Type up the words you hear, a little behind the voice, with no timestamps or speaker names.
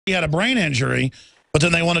he had a brain injury, but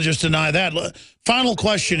then they want to just deny that. Final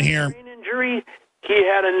question here. Brain injury, he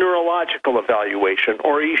had a neurological evaluation,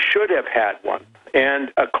 or he should have had one.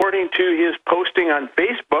 And according to his posting on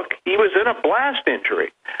Facebook, he was in a blast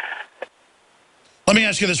injury. Let me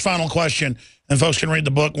ask you this final question, and folks can read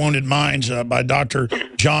the book Wounded Minds by Dr.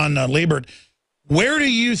 John Liebert. Where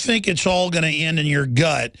do you think it's all going to end in your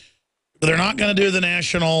gut? They're not going to do the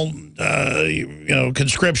national,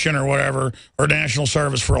 conscription or whatever, or national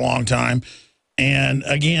service for a long time. And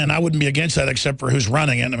again, I wouldn't be against that except for who's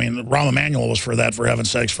running it. I mean, Rahm Emanuel was for that, for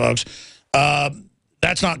heaven's sakes, folks.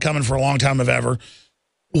 That's not coming for a long time, if ever.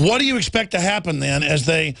 What do you expect to happen then as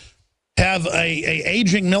they have a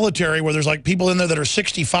aging military where there's like people in there that are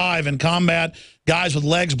 65 in combat, guys with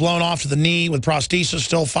legs blown off to the knee with prosthesis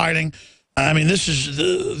still fighting? I mean, this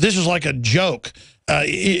is like a joke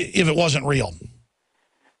if it wasn't real.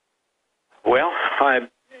 Well,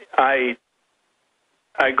 I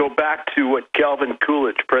go back to what Calvin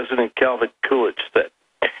Coolidge, President Calvin Coolidge, said.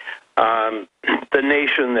 The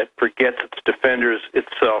nation that forgets its defenders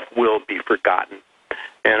itself will be forgotten.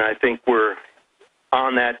 And I think we're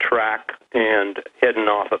on that track and heading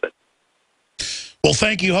off of it. Well,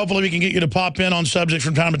 thank you. Hopefully we can get you to pop in on subjects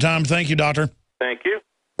from time to time. Thank you, Doctor. Thank you.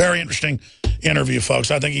 Very interesting interview,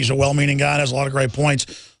 folks. I think he's a well-meaning guy and has a lot of great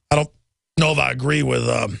points. I don't know if I agree with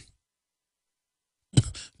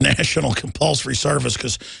national compulsory service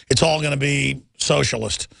because it's all going to be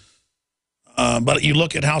socialist. But you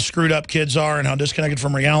look at how screwed up kids are and how disconnected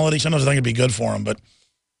from reality. Sometimes I think it'd be good for them, but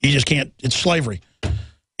you just can't. It's slavery.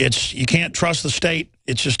 You can't trust the state.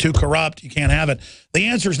 It's just too corrupt. You can't have it. The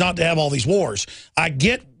answer is not to have all these wars. I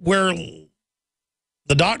get where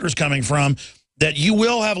the doctor's coming from, that you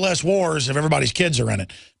will have less wars if everybody's kids are in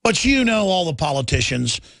it. But you know all the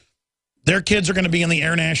politicians, their kids are going to be in the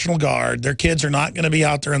Air National Guard. Their kids are not going to be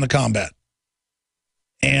out there in the combat.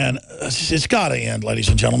 And it's got to end, ladies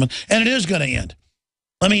and gentlemen. And it is going to end.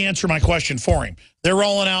 Let me answer my question for him. They're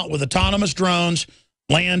rolling out with autonomous drones,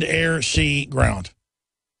 land, air, sea, ground.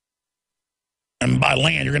 And by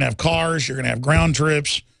land, you're going to have cars, you're going to have ground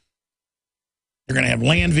troops, you're going to have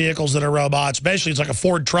land vehicles that are robots. Basically, it's like a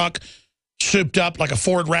Ford truck souped up like a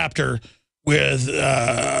Ford Raptor with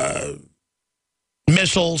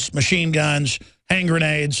missiles, machine guns, hand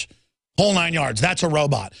grenades, whole 9 yards. That's a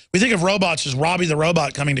robot. We think of robots as Robbie the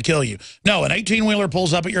Robot coming to kill you. No, an 18-wheeler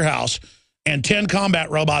pulls up at your house, and 10 combat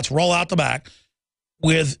robots roll out the back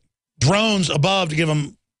with drones above to give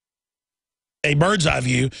them a bird's eye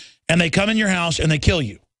view, and they come in your house and they kill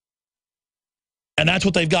you. And that's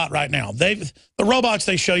what they've got right now. The robots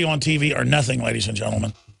they show you on TV are nothing, ladies and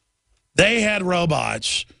gentlemen. They had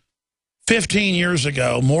robots 15 years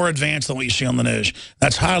ago, more advanced than what you see on the news.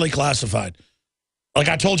 That's highly classified. Like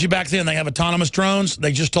I told you back then, they have autonomous drones.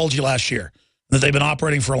 They just told you last year that they've been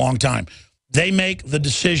operating for a long time. They make the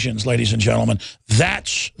decisions, ladies and gentlemen.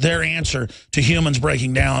 That's their answer to humans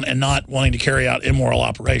breaking down and not wanting to carry out immoral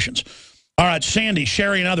operations. All right, Sandy,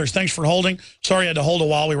 Sherry, and others, thanks for holding. Sorry I had to hold a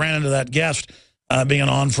while. We ran into that guest being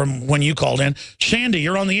on from when you called in. Sandy,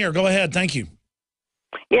 you're on the air. Go ahead. Thank you.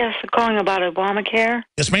 Yes, calling about Obamacare.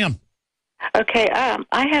 Yes, ma'am. Okay,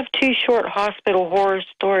 I have 2 short hospital horror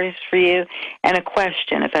stories for you and a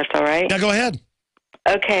question, if that's all right. Yeah, go ahead.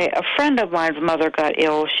 Okay, a friend of mine's mother got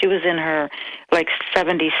ill. She was in her,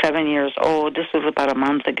 77 years old. This was about a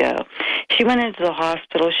month ago. She went into the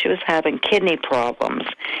hospital. She was having kidney problems.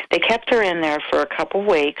 They kept her in there for a couple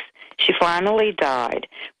weeks. She finally died.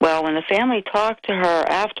 Well, when the family talked to her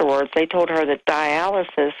afterwards, they told her that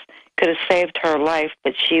dialysis could have saved her life,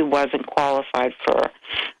 but she wasn't qualified for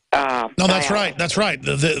no, that's right. That's right.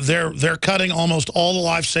 They're cutting almost all the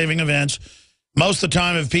life-saving events. Most of the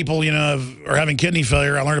time, if people, are having kidney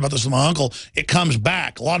failure, I learned about this with my uncle, it comes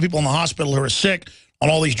back. A lot of people in the hospital who are sick on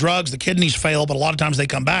all these drugs, the kidneys fail, but a lot of times they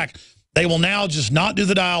come back. They will now just not do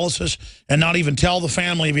the dialysis and not even tell the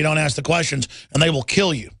family if you don't ask the questions, and they will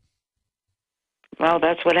kill you. Well,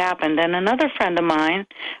 that's what happened. And another friend of mine,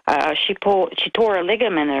 she tore a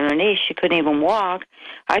ligament in her knee. She couldn't even walk.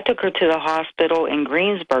 I took her to the hospital in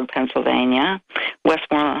Greensburg, Pennsylvania,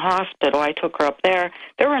 Westmoreland Hospital. I took her up there.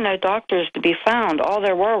 There were no doctors to be found. All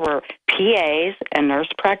there were PAs and nurse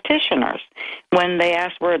practitioners. When they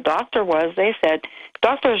asked where a doctor was, they said,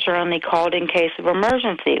 doctors are only called in case of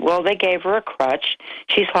emergency. Well, they gave her a crutch.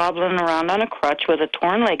 She's hobbling around on a crutch with a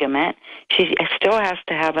torn ligament. She still has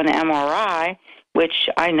to have an MRI, which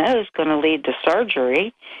I know is going to lead to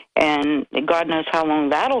surgery, and God knows how long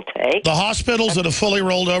that'll take. The hospitals that have fully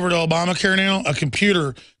rolled over to Obamacare now, a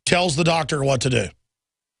computer tells the doctor what to do.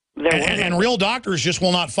 And real doctors just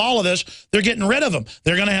will not follow this. They're getting rid of them.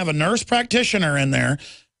 They're going to have a nurse practitioner in there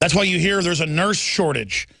That's why you hear there's a nurse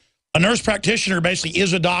shortage. A nurse practitioner basically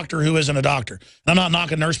is a doctor who isn't a doctor. And I'm not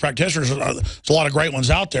knocking nurse practitioners. There's a lot of great ones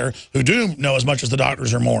out there who do know as much as the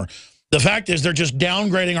doctors or more. The fact is they're just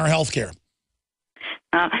downgrading our health care.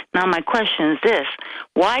 Now, my question is this.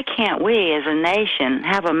 Why can't we as a nation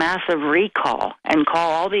have a massive recall and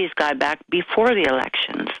call all these guys back before the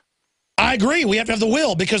elections? I agree. We have to have the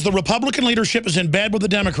will because the Republican leadership is in bed with the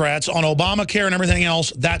Democrats on Obamacare and everything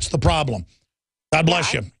else. That's the problem. God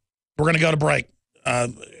bless you. We're going to go to break.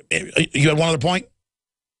 You had one other point?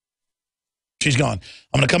 She's gone.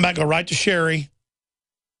 I'm going to come back, go right to Sherry.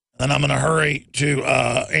 Then I'm going to hurry to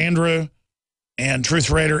Andrew and Truth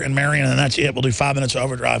Raider and Marion, and that's it. We'll do 5 minutes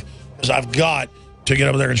overdrive because I've got to get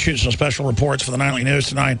over there and shoot some special reports for the Nightly News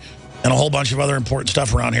tonight and a whole bunch of other important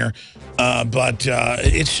stuff around here. But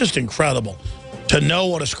it's just incredible to know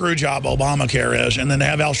what a screw job Obamacare is and then to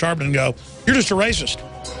have Al Sharpton go, you're just a racist.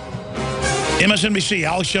 MSNBC,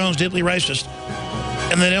 Alex Jones, deeply racist.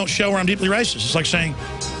 And they don't show where I'm deeply racist. It's like saying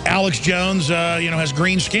Alex Jones, has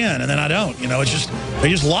green skin, and then I don't. It's just, they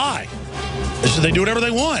just lie. They do whatever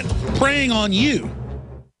they want, preying on you.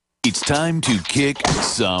 It's time to kick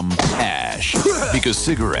some ash because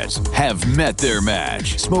cigarettes have met their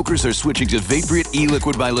match. Smokers are switching to Vaporite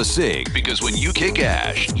e-liquid by LeSig because when you kick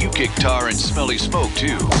ash, you kick tar and smelly smoke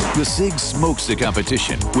too. LeSig smokes the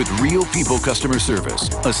competition with real people customer service,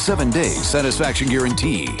 a 7-day satisfaction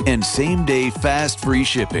guarantee, and same-day fast free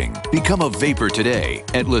shipping. Become a vapor today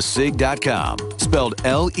at LeSig.com, spelled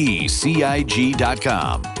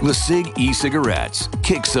LECIG.com. LeSig e-cigarettes.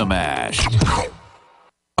 Kick some ash.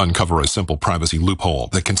 Uncover a simple privacy loophole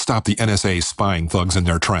that can stop the NSA spying thugs in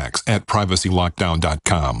their tracks at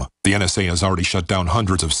privacylockdown.com. The NSA has already shut down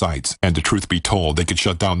hundreds of sites, and to truth be told, they could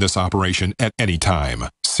shut down this operation at any time.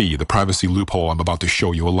 See, the privacy loophole I'm about to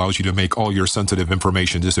show you allows you to make all your sensitive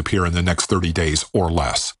information disappear in the next 30 days or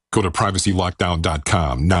less. Go to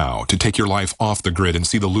privacylockdown.com now to take your life off the grid and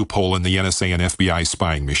see the loophole in the NSA and FBI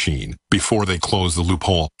spying machine before they close the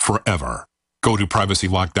loophole forever. Go to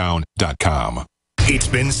privacylockdown.com. It's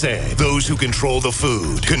been said, those who control the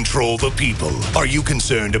food control the people. Are you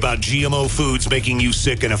concerned about GMO foods making you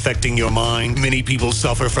sick and affecting your mind? Many people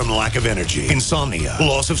suffer from lack of energy, insomnia,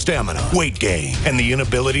 loss of stamina, weight gain, and the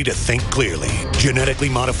inability to think clearly. Genetically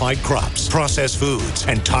modified crops, processed foods,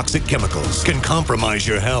 and toxic chemicals can compromise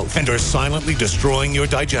your health and are silently destroying your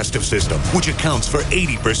digestive system, which accounts for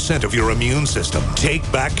 80% of your immune system. Take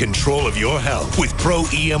back control of your health with Pro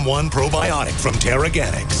EM1 Probiotic from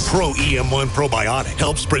Terraganics. Pro EM1 Probiotic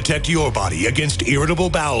helps protect your body against irritable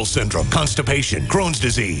bowel syndrome, constipation, Crohn's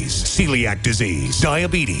disease, celiac disease,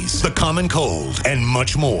 diabetes, the common cold, and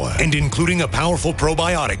much more. And including a powerful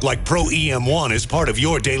probiotic like Pro EM1 as part of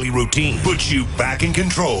your daily routine puts you back in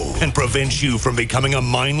control and prevents you from becoming a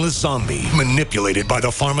mindless zombie manipulated by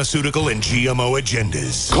the pharmaceutical and GMO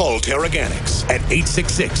agendas. Call Terraganics at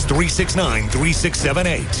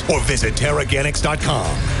 866-369-3678 or visit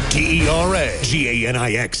Terraganics.com.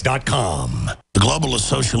 Terraganix.com. The globalist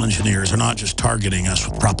social engineers are not just targeting us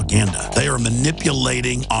with propaganda. They are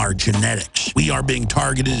manipulating our genetics. We are being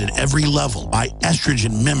targeted at every level by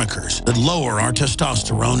estrogen mimickers that lower our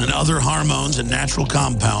testosterone and other hormones and natural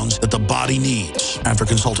compounds that the body needs. After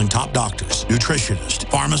consulting top doctors, nutritionists,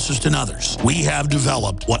 pharmacists, and others, we have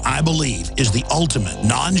developed what I believe is the ultimate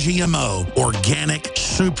non-GMO organic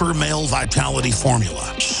super male vitality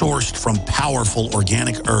formula sourced from powerful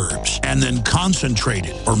organic herbs and then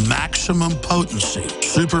concentrated for maximum potency.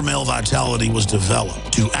 Super Male Vitality was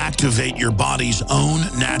developed to activate your body's own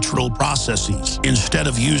natural processes instead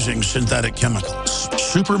of using synthetic chemicals.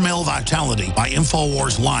 Super Male Vitality by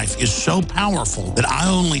InfoWars Life is so powerful that I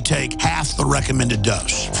only take half the recommended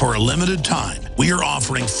dose. For a limited time, we are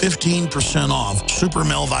offering 15% off Super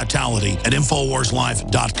Male Vitality at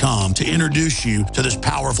InfoWarsLife.com to introduce you to this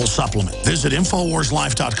powerful supplement. Visit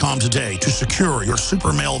InfoWarsLife.com today to secure your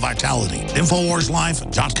Super Male Vitality.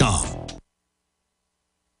 InfoWarsLife.com.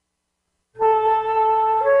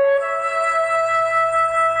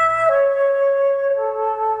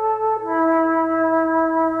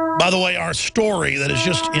 By the way, our story that is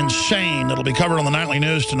just insane, that'll be covered on the Nightly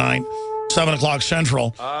News tonight, 7 o'clock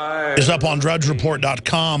Central, is up on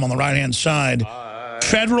DrudgeReport.com on the right-hand side.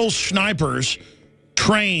 Federal snipers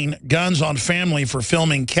train guns on family for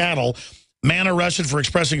filming cattle. Man arrested for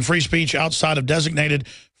expressing free speech outside of designated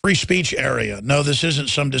free speech area. No, this isn't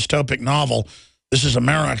some dystopic novel. This is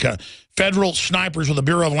America. Federal snipers with the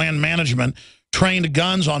Bureau of Land Management trained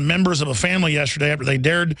guns on members of a family yesterday after they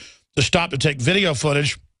dared to stop to take video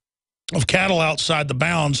footage of cattle outside the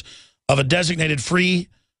bounds of a designated free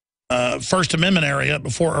First Amendment area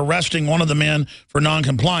before arresting one of the men for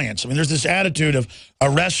noncompliance. I mean, there's this attitude of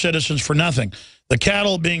arrest citizens for nothing. The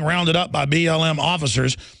cattle being rounded up by BLM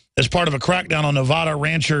officers as part of a crackdown on Nevada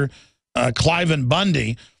rancher Cliven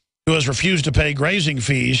Bundy, who has refused to pay grazing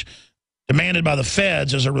fees demanded by the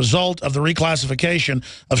feds as a result of the reclassification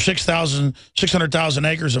of 600,000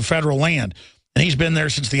 acres of federal land. And he's been there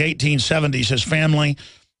since the 1870s. His family,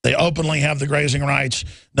 they openly have the grazing rights.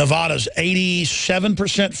 Nevada's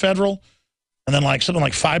 87% federal, and then like something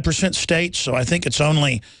like 5% state. So I think it's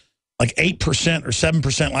only like 8% or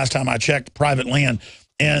 7% last time I checked private land.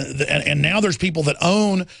 And now there's people that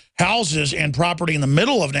own houses and property in the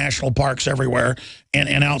middle of national parks everywhere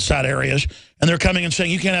and outside areas, and they're coming and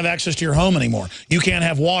saying, you can't have access to your home anymore. You can't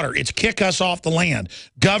have water. It's kick us off the land.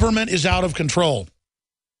 Government is out of control.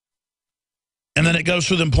 And then it goes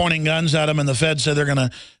through them pointing guns at him, and the feds say they're going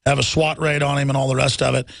to have a SWAT raid on him and all the rest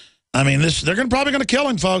of it. I mean, they're probably going to kill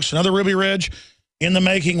him, folks. Another Ruby Ridge in the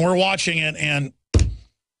making. We're watching it, and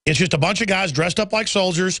it's just a bunch of guys dressed up like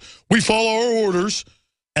soldiers. We follow our orders.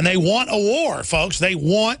 And they want a war, folks. They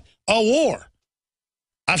want a war.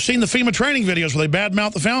 I've seen the FEMA training videos where they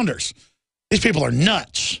badmouth the founders. These people are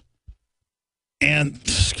nuts. And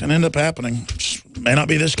it's going to end up happening. It may not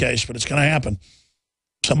be this case, but it's going to happen.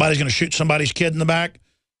 Somebody's going to shoot somebody's kid in the back.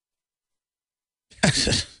 I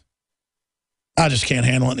just can't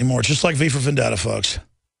handle it anymore. It's just like V for Vendetta, folks.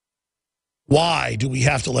 Why do we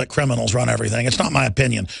have to let criminals run everything? It's not my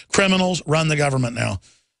opinion. Criminals run the government now.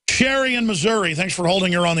 Sherry in Missouri, thanks for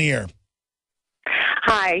holding her on the air.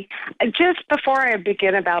 Hi. Just before I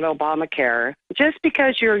begin about Obamacare, just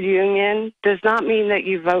because you're union does not mean that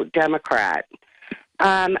you vote Democrat.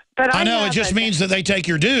 But I know, it just means that they take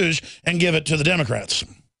your dues and give it to the Democrats.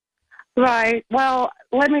 Right. Well,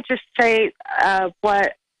 let me just say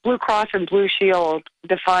what Blue Cross and Blue Shield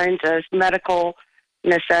defines as medical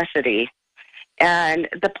necessity. And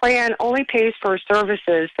the plan only pays for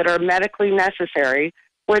services that are medically necessary,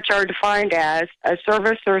 which are defined as a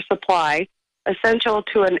service or supply essential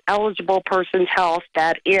to an eligible person's health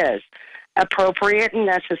that is appropriate and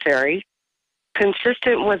necessary,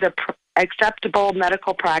 consistent with acceptable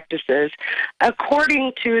medical practices,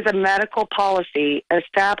 according to the medical policy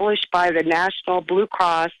established by the National Blue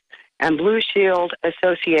Cross and Blue Shield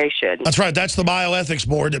Association. That's right. That's the bioethics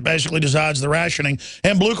board that basically decides the rationing.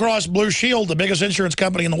 And Blue Cross Blue Shield, the biggest insurance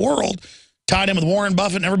company in the world, tied in with Warren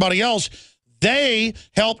Buffett and everybody else, they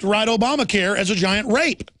helped write Obamacare as a giant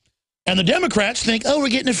rape. And the Democrats think, oh, we're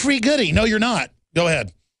getting a free goodie. No, you're not. Go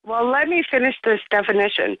ahead. Well, let me finish this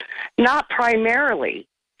definition. Not primarily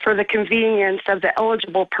for the convenience of the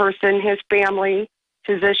eligible person, his family,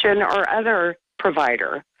 physician, or other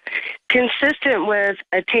provider. Consistent with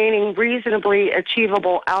attaining reasonably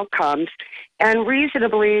achievable outcomes and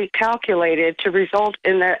reasonably calculated to result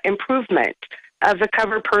in the improvement of the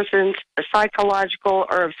covered person's psychological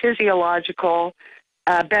or physiological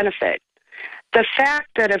benefit. The fact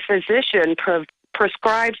that a physician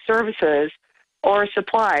prescribes services or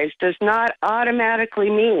supplies does not automatically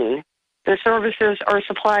mean the services or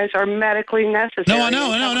supplies are medically necessary.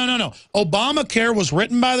 No. Obamacare was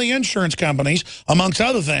written by the insurance companies, amongst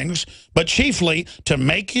other things, but chiefly to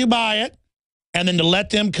make you buy it and then to let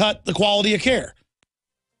them cut the quality of care.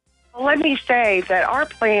 Let me say that our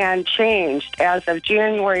plan changed as of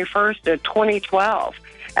January 1st of 2012.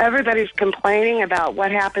 Everybody's complaining about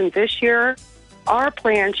what happened this year. Our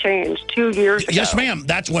plan changed 2 years ago. Yes, ma'am.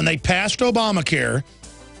 That's when they passed Obamacare.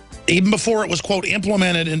 Even before it was, quote,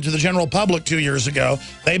 implemented into the general public 2 years ago,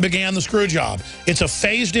 they began the screw job. It's a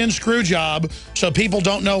phased-in screw job, so people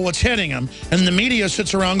don't know what's hitting them. And the media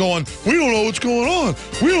sits around going, we don't know what's going on.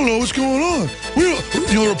 We don't know what's going on.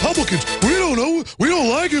 The Republicans, we don't know. We don't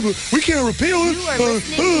like it, but we can't repeal it.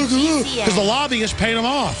 Because the lobbyists paid them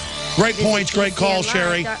off. Great points, great calls,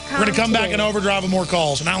 Sherry. We're going to come back in overdrive with more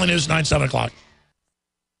calls. Nightly News, 9, 7 o'clock.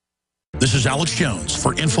 This is Alex Jones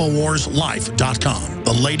for InfoWarsLife.com.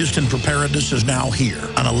 The latest in preparedness is now here.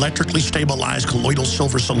 An electrically stabilized colloidal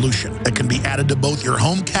silver solution that can be added to both your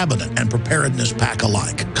home cabinet and preparedness pack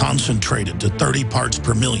alike. Concentrated to 30 parts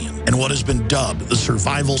per million in what has been dubbed the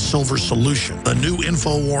survival silver solution. The new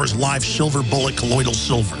InfoWars Life Silver Bullet Colloidal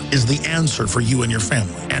Silver is the answer for you and your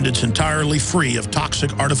family. And it's entirely free of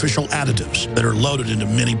toxic artificial additives that are loaded into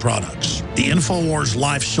many products. The InfoWars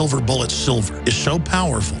Life Silver Bullet Silver is so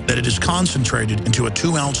powerful that it is concentrated into a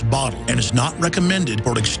 2-ounce bottle and is not recommended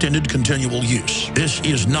made for extended continual use. This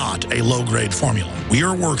is not a low-grade formula. We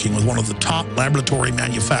are working with one of the top laboratory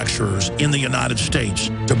manufacturers in the United States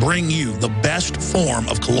to bring you the best form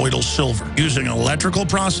of colloidal silver using electrical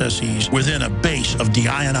processes within a base of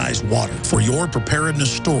deionized water. For your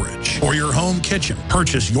preparedness storage or your home kitchen,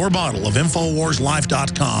 purchase your bottle of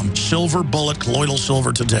InfoWarsLife.com Silver Bullet Colloidal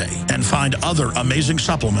Silver today and find other amazing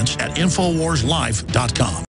supplements at InfoWarsLife.com.